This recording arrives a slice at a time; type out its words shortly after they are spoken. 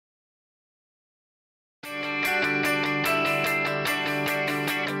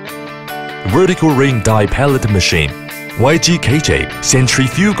vertical ring die pellet machine. YGKJ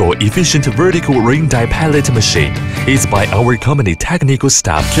centrifugal efficient vertical ring die pellet machine is by our company technical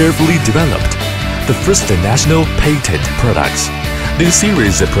staff carefully developed. The first national patent products. This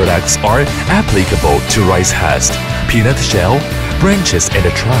series of products are applicable to rice husk, peanut shell, branches and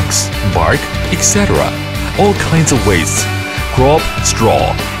trunks, bark, etc. All kinds of wastes, crop,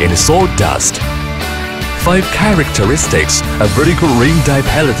 straw, and sawdust. 5 characteristics of vertical ring die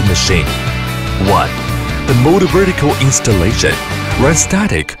pellet machine. 1. The mode vertical installation. Run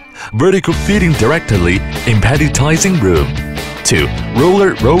static. Vertical feeding directly in pelletizing room. 2.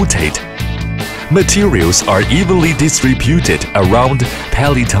 Roller rotate. Materials are evenly distributed around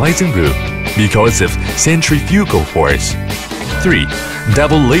pelletizing room because of centrifugal force. 3.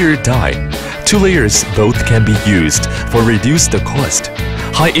 Double layer die. 2 layers both can be used for reduced cost,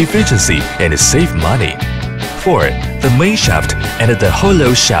 high efficiency and save money. 4. The main shaft and the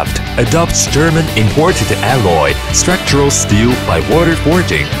hollow shaft adopts German imported alloy structural steel by water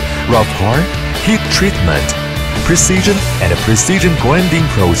forging, rough hard, heat treatment, precision and precision grinding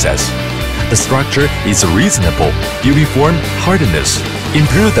process. The structure is reasonable, uniform hardness,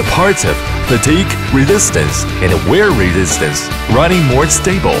 improve the parts of fatigue resistance and wear resistance, running more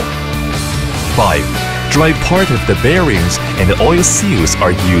stable. 5. Dry part of the bearings and oil seals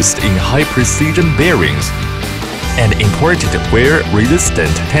are used in high precision bearings. And imported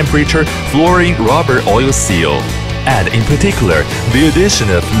wear-resistant temperature fluorine rubber oil seal. And in particular, the addition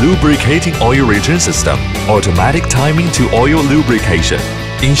of lubricating oil return system, automatic timing to oil lubrication,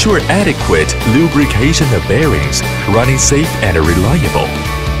 ensure adequate lubrication of bearings, running safe and reliable.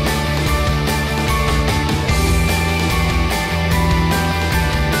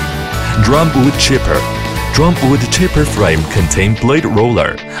 Drumwood chipper. Drumwood chipper frame contain blade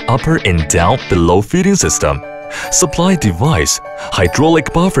roller, upper and down below feeding system, supply device,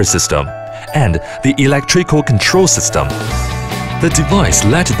 hydraulic buffer system, and the electrical control system. The device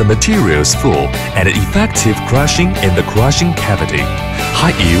let the materials fall and effective crushing in the crushing cavity.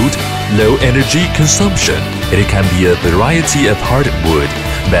 High yield, low energy consumption. It can be a variety of hardwood,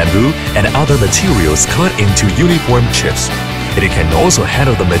 bamboo, and other materials cut into uniform chips. It can also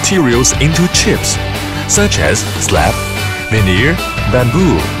handle the materials into chips, such as slab, veneer,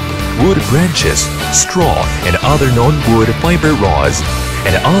 bamboo, wood branches, straw, and other non-wood fiber rods,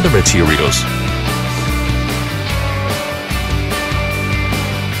 and other materials.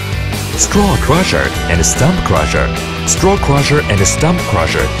 Straw crusher and stump crusher. Straw crusher and stump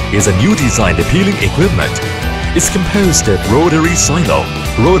crusher is a new designed peeling equipment. It's composed of rotary silo,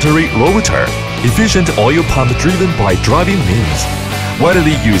 rotary rotor, efficient oil pump driven by driving means,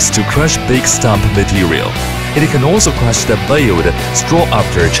 widely used to crush big stump material. It can also crush the baled straw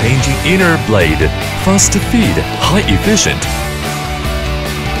after changing inner blade. Fast feed, high efficient.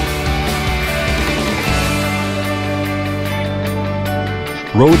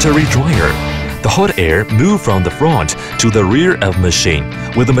 Rotary dryer. The hot air moves from the front to the rear of machine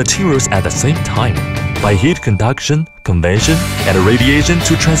with the materials at the same time by heat conduction, convection, and radiation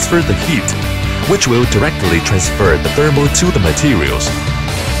to transfer the heat, which will directly transfer the thermal to the materials.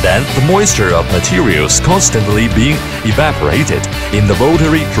 Then the moisture of materials constantly being evaporated in the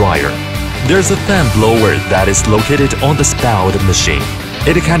rotary dryer. There's a fan blower that is located on the spout machine.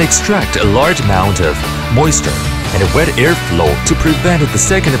 It can extract a large amount of moisture and wet airflow to prevent the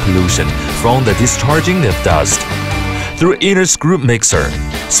second pollution from the discharging of dust. Through inner screw mixer,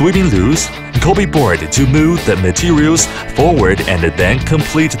 sweeping loose, copy board to move the materials forward and then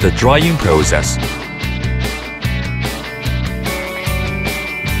complete the drying process.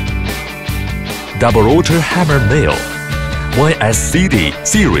 Double rotor hammer mill. YSCD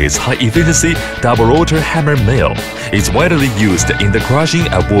series high-efficiency double rotor hammer mill is widely used in the crushing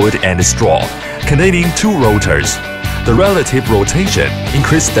of wood and straw, containing 2 rotors. The relative rotation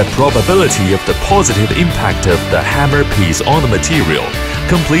increases the probability of the positive impact of the hammer piece on the material.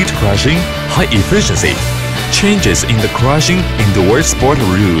 Complete crushing, high efficiency. Changes in the crushing indoor sport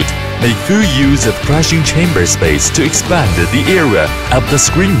route make full use of crushing chamber space to expand the area of the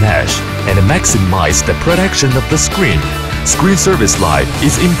screen mesh and maximize the protection of the screen. Screen service life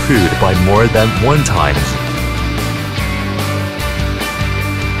is improved by more than 1 time.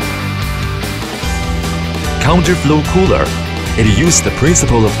 Counterflow cooler. It uses the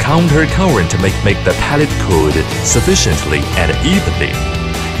principle of counter current to make the pellet cooled sufficiently and evenly.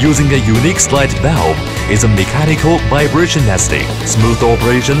 Using a unique slide valve is a mechanical vibration nesting, smooth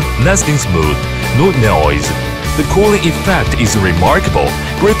operation, nesting smooth, no noise. The cooling effect is remarkable,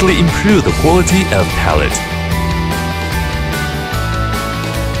 greatly improve the quality of pellet.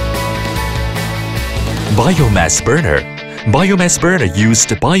 Biomass burner. Biomass burner used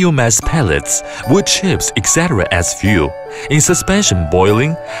biomass pellets, wood chips, etc. as fuel. In suspension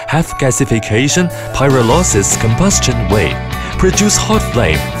boiling, half gasification, pyrolysis combustion way. Produce hot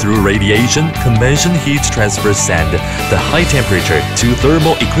flame through radiation, convection heat transfer send the high temperature to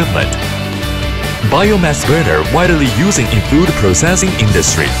thermal equipment. Biomass burner widely using in food processing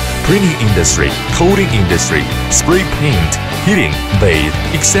industry, printing industry, coating industry, spray paint, heating, bathe,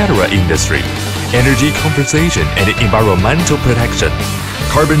 etc. industry. Energy compensation and environmental protection.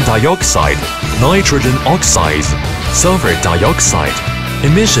 Carbon dioxide, nitrogen oxides, sulfur dioxide.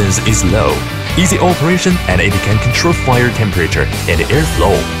 Emissions is low, easy operation, and it can control fire temperature and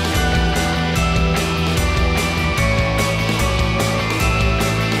airflow.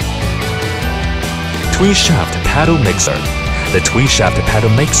 Twin shaft paddle mixer. The twin shaft paddle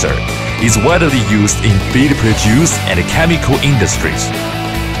mixer is widely used in feed produce and chemical industries.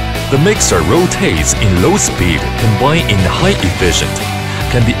 The mixer rotates in low speed, combined in high efficient.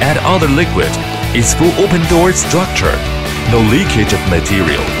 Can be add other liquid. It's full open door structure. No leakage of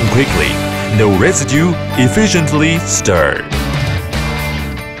material quickly. No residue. Efficiently stirred.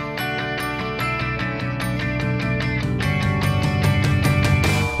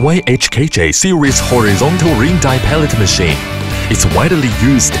 YHKJ series horizontal ring die pellet machine. It's widely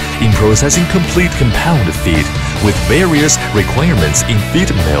used in processing complete compound feed with various requirements in feed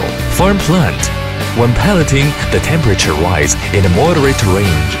mill, farm plant. When pelleting, the temperature rise in a moderate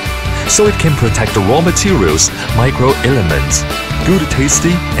range, so it can protect the raw materials, micro-elements. Good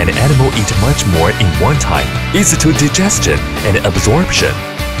tasty and animal eat much more in one time. Easy to digestion and absorption.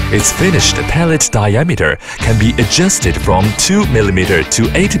 Its finished pellet diameter can be adjusted from 2 mm to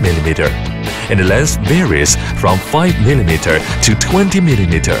 8 mm, and the length varies from 5 mm to 20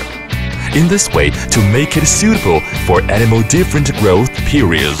 mm. In this way, to make it suitable for animal different growth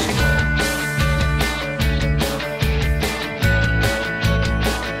periods.